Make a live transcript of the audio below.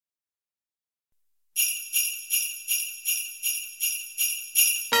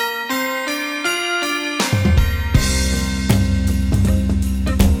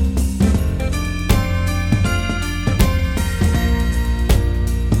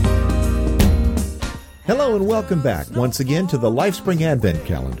Hello and welcome back once again to the Lifespring Advent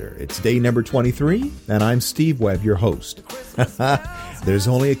Calendar. It's day number 23, and I'm Steve Webb, your host. There's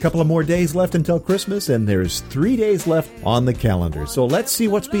only a couple of more days left until Christmas, and there's 3 days left on the calendar. So let's see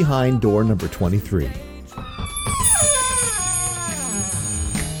what's behind door number 23.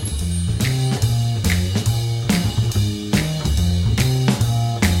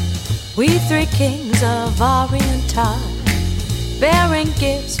 We three kings of Orient time, bearing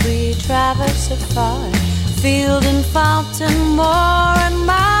gifts we traverse afar, field and fountain, moor and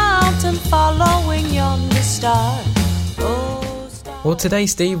mountain, following yonder star. Oh, star. Well, today,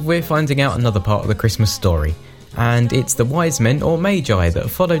 Steve, we're finding out another part of the Christmas story, and it's the Wisemen or Magi that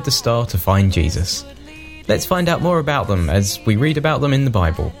followed the star to find Jesus. Let's find out more about them as we read about them in the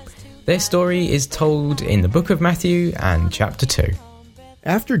Bible. Their story is told in the book of Matthew and chapter 2.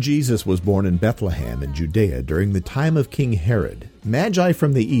 After Jesus was born in Bethlehem in Judea during the time of King Herod, Magi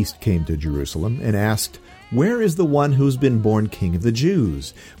from the east came to Jerusalem and asked, "Where is the one who's been born King of the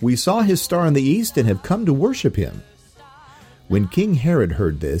Jews? We saw his star in the east and have come to worship him." When King Herod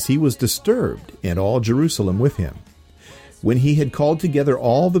heard this, he was disturbed, and all Jerusalem with him. When he had called together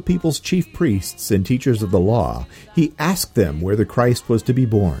all the people's chief priests and teachers of the law, he asked them where the Christ was to be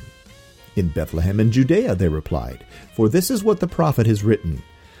born. "In Bethlehem in Judea," they replied, "for this is what the prophet has written.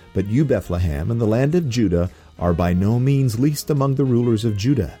 But you, Bethlehem, in the land of Judah, are by no means least among the rulers of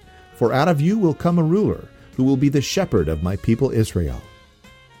Judah. For out of you will come a ruler, who will be the shepherd of my people Israel."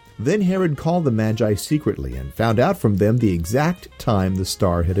 Then Herod called the Magi secretly and found out from them the exact time the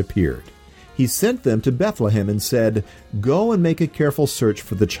star had appeared. He sent them to Bethlehem and said, "Go and make a careful search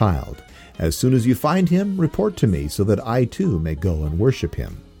for the child. As soon as you find him, report to me, so that I too may go and worship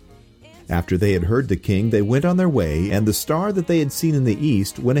him." After they had heard the king, they went on their way, and the star that they had seen in the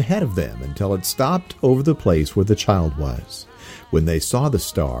east went ahead of them until it stopped over the place where the child was. When they saw the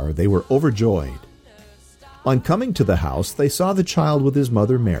star, they were overjoyed. On coming to the house, they saw the child with his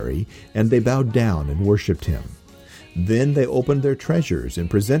mother Mary, and they bowed down and worshipped him. Then they opened their treasures and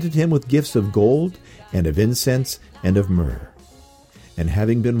presented him with gifts of gold and of incense and of myrrh. And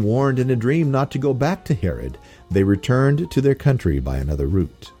having been warned in a dream not to go back to Herod, they returned to their country by another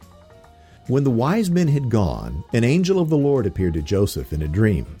route. When the wise men had gone, an angel of the Lord appeared to Joseph in a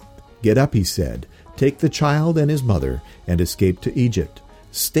dream. "Get up," he said, "take the child and his mother and escape to Egypt.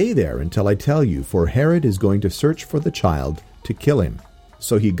 Stay there until I tell you, for Herod is going to search for the child to kill him."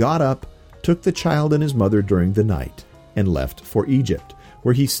 So he got up, took the child and his mother during the night, and left for Egypt,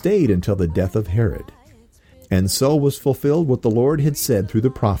 where he stayed until the death of Herod. And so was fulfilled what the Lord had said through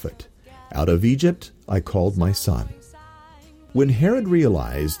the prophet, "Out of Egypt I called my son." When Herod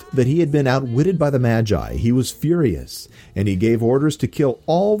realized that he had been outwitted by the Magi, he was furious, and he gave orders to kill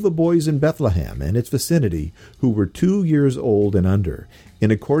all the boys in Bethlehem and its vicinity who were 2 years old and under,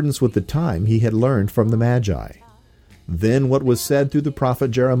 in accordance with the time he had learned from the Magi. Then what was said through the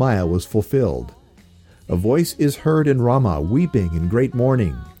prophet Jeremiah was fulfilled. "A voice is heard in Ramah, weeping in great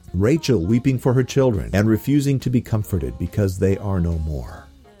mourning, Rachel weeping for her children, and refusing to be comforted, because they are no more."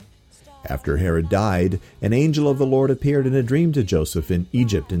 After Herod died, an angel of the Lord appeared in a dream to Joseph in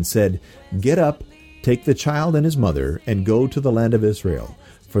Egypt and said, "Get up, take the child and his mother, and go to the land of Israel,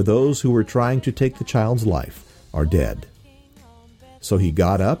 for those who were trying to take the child's life are dead." So he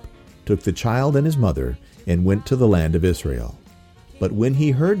got up, took the child and his mother, and went to the land of Israel. But when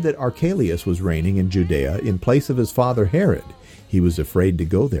he heard that Archelaus was reigning in Judea in place of his father Herod, he was afraid to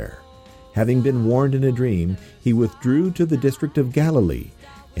go there. Having been warned in a dream, he withdrew to the district of Galilee,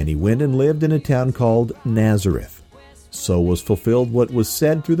 and he went and lived in a town called Nazareth. So was fulfilled what was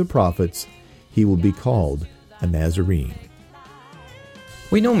said through the prophets, "He will be called a Nazarene."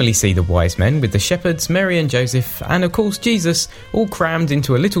 We normally see the wise men with the shepherds, Mary and Joseph, and of course Jesus, all crammed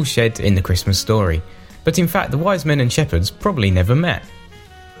into a little shed in the Christmas story. But in fact, the wise men and shepherds probably never met.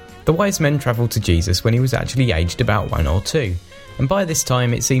 The wise men travelled to Jesus when he was actually aged about 1 or 2. And by this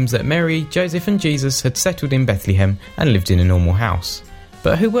time it seems that Mary, Joseph and Jesus had settled in Bethlehem and lived in a normal house.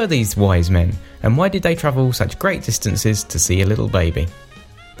 But who were these wise men, and why did they travel such great distances to see a little baby?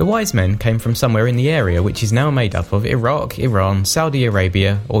 The wise men came from somewhere in the area which is now made up of Iraq, Iran, Saudi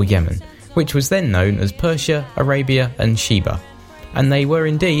Arabia or Yemen, which was then known as Persia, Arabia and Sheba. And they were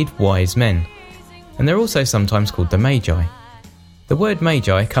indeed wise men. And they're also sometimes called the Magi. The word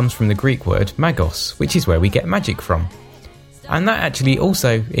Magi comes from the Greek word magos, which is where we get magic from. And that actually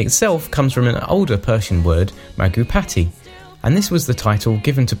also itself comes from an older Persian word, magupati, and this was the title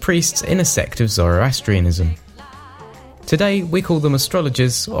given to priests in a sect of Zoroastrianism. Today we call them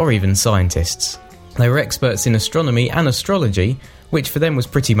astrologers or even scientists. They were experts in astronomy and astrology, which for them was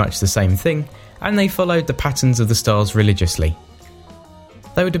pretty much the same thing, and they followed the patterns of the stars religiously.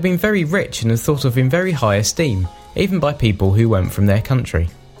 They would have been very rich and are thought of in very high esteem, even by people who weren't from their country.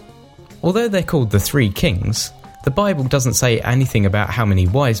 Although they're called the Three Kings, the Bible doesn't say anything about how many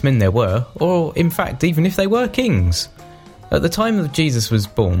wise men there were, or in fact even if they were kings. At the time that Jesus was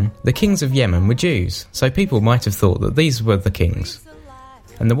born, the kings of Yemen were Jews, so people might have thought that these were the kings.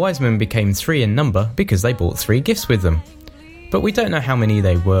 And the wise men became 3 in number because they brought 3 gifts with them. But we don't know how many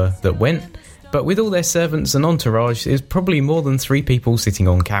they were that went, but with all their servants and entourage, there's probably more than 3 people sitting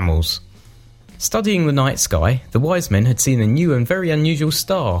on camels. Studying the night sky, the wise men had seen a new and very unusual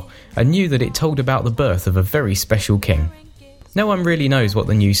star, and knew that it told about the birth of a very special king. No one really knows what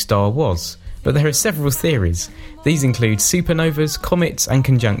the new star was, but there are several theories. These include supernovas, comets and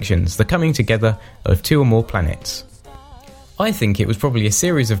conjunctions, the coming together of 2 or more planets. I think it was probably a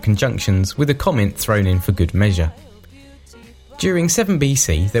series of conjunctions with a comet thrown in for good measure. During 7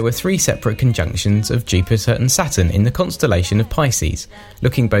 BC, there were 3 separate conjunctions of Jupiter and Saturn in the constellation of Pisces,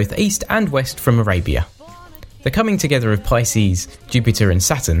 looking both east and west from Arabia. The coming together of Pisces, Jupiter and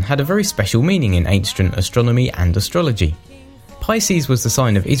Saturn had a very special meaning in ancient astronomy and astrology. Pisces was the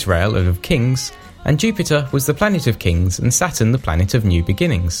sign of Israel and of kings, and Jupiter was the planet of kings and Saturn the planet of new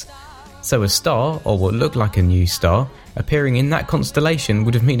beginnings. So a star, or what looked like a new star, appearing in that constellation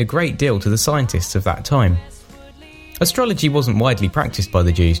would have meant a great deal to the scientists of that time. Astrology wasn't widely practiced by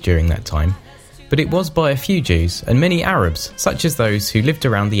the Jews during that time, but it was by a few Jews and many Arabs, such as those who lived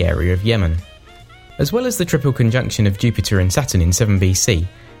around the area of Yemen. As well as the triple conjunction of Jupiter and Saturn in 7 BC,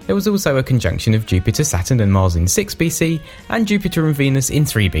 there was also a conjunction of Jupiter, Saturn and Mars in 6 BC and Jupiter and Venus in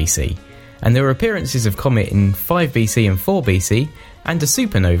 3 BC. And there were appearances of comet in 5 BC and 4 BC, and a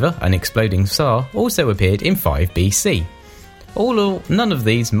supernova, an exploding star, also appeared in 5 BC. None of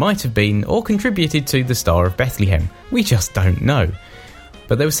these might have been or contributed to the Star of Bethlehem. We just don't know.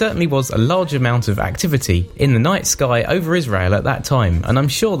 But there certainly was a large amount of activity in the night sky over Israel at that time, and I'm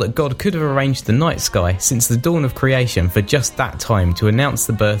sure that God could have arranged the night sky since the dawn of creation for just that time to announce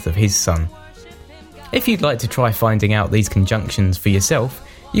the birth of his son. If you'd like to try finding out these conjunctions for yourself,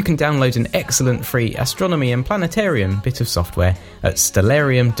 you can download an excellent free astronomy and planetarium bit of software at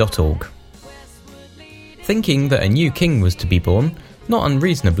stellarium.org. Thinking that a new king was to be born, not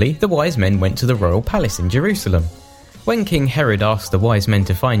unreasonably, the wise men went to the royal palace in Jerusalem. When King Herod asked the wise men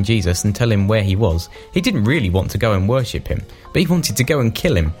to find Jesus and tell him where he was, he didn't really want to go and worship him, but he wanted to go and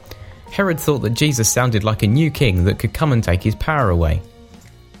kill him. Herod thought that Jesus sounded like a new king that could come and take his power away.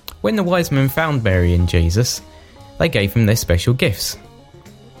 When the wise men found Mary and Jesus, they gave him their special gifts.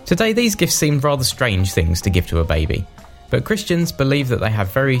 Today these gifts seem rather strange things to give to a baby, but Christians believe that they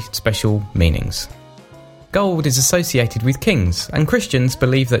have very special meanings. Gold is associated with kings, and Christians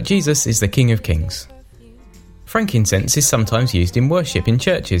believe that Jesus is the King of Kings. Frankincense is sometimes used in worship in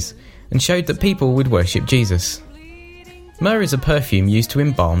churches, and showed that people would worship Jesus. Myrrh is a perfume used to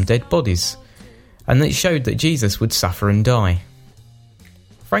embalm dead bodies, and it showed that Jesus would suffer and die.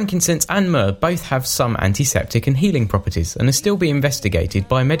 Frankincense and myrrh both have some antiseptic and healing properties, and are still being investigated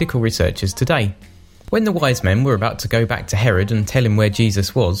by medical researchers today. When the wise men were about to go back to Herod and tell him where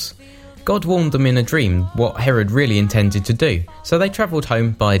Jesus was, God warned them in a dream what Herod really intended to do, so they travelled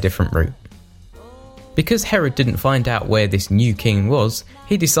home by a different route. Because Herod didn't find out where this new king was,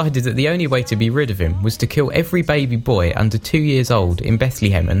 he decided that the only way to be rid of him was to kill every baby boy under 2 years old in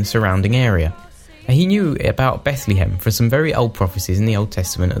Bethlehem and the surrounding area. And he knew about Bethlehem from some very old prophecies in the Old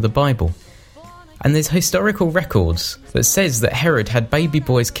Testament of the Bible. And there's historical records that says that Herod had baby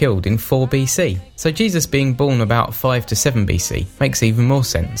boys killed in 4 BC, so Jesus being born about 5 to 7 BC makes even more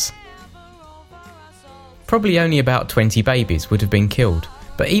sense. Probably only about 20 babies would have been killed,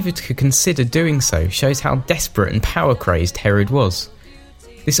 but even to consider doing so shows how desperate and power-crazed Herod was.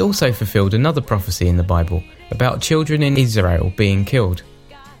 This also fulfilled another prophecy in the Bible about children in Israel being killed.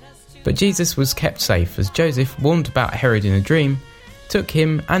 But Jesus was kept safe as Joseph, warned about Herod in a dream, took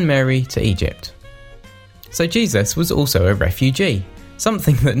him and Mary to Egypt. So Jesus was also a refugee,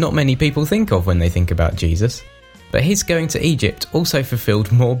 something that not many people think of when they think about Jesus. But his going to Egypt also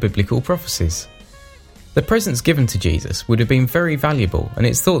fulfilled more biblical prophecies. The presents given to Jesus would have been very valuable, and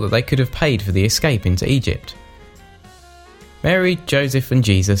it's thought that they could have paid for the escape into Egypt. Mary, Joseph and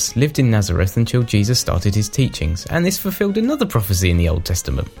Jesus lived in Nazareth until Jesus started his teachings, and this fulfilled another prophecy in the Old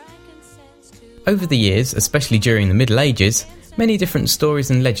Testament. Over the years, especially during the Middle Ages, many different stories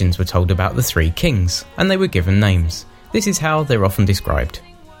and legends were told about the 3 kings, and they were given names. This is how they're often described.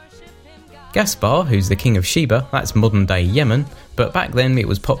 Gaspar, who's the king of Sheba, that's modern-day Yemen, but back then it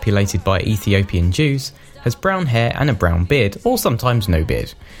was populated by Ethiopian Jews, has brown hair and a brown beard, or sometimes no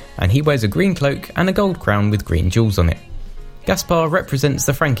beard, and he wears a green cloak and a gold crown with green jewels on it. Gaspar represents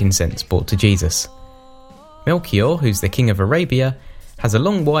the frankincense brought to Jesus. Melchior, who's the king of Arabia, has a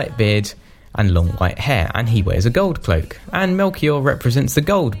long white beard and long white hair, and he wears a gold cloak, and Melchior represents the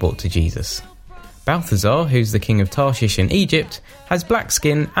gold brought to Jesus. Balthazar, who's the king of Tarshish in Egypt, has black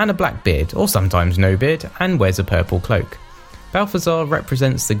skin and a black beard, or sometimes no beard, and wears a purple cloak. Balthazar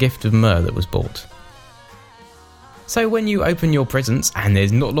represents the gift of myrrh that was bought. So when you open your presents, and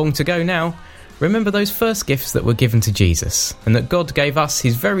there's not long to go now, remember those first gifts that were given to Jesus, and that God gave us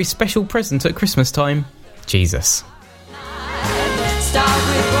his very special present at Christmas time, Jesus. Start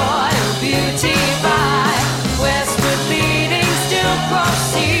with royal beauty by westward leading, still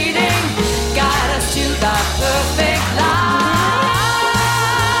proceeding, guide us to the perfect life.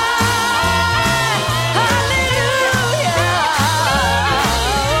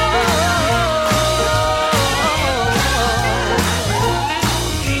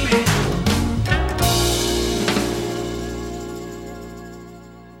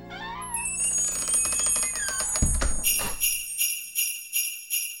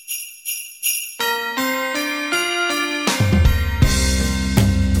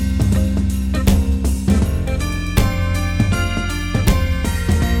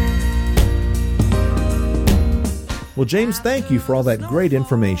 Well, James, thank you for all that great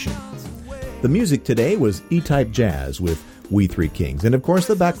information. The music today was E-Type Jazz with We Three Kings. And of course,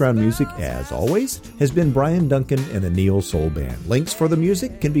 the background music, as always, has been Brian Duncan and the Neil Soul Band. Links for the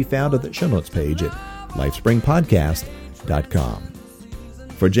music can be found at the show notes page at lifespringpodcast.com.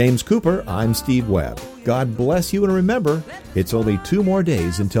 For James Cooper, I'm Steve Webb. God bless you, and remember, it's only 2 more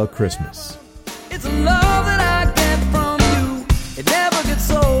days until Christmas. It's a love that I get from you. It never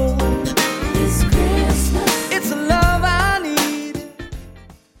gets old. This Christmas. It's a love I need.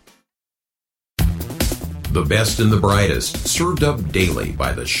 The best and the brightest, served up daily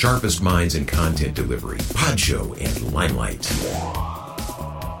by the sharpest minds in content delivery, Podshow and Limelight.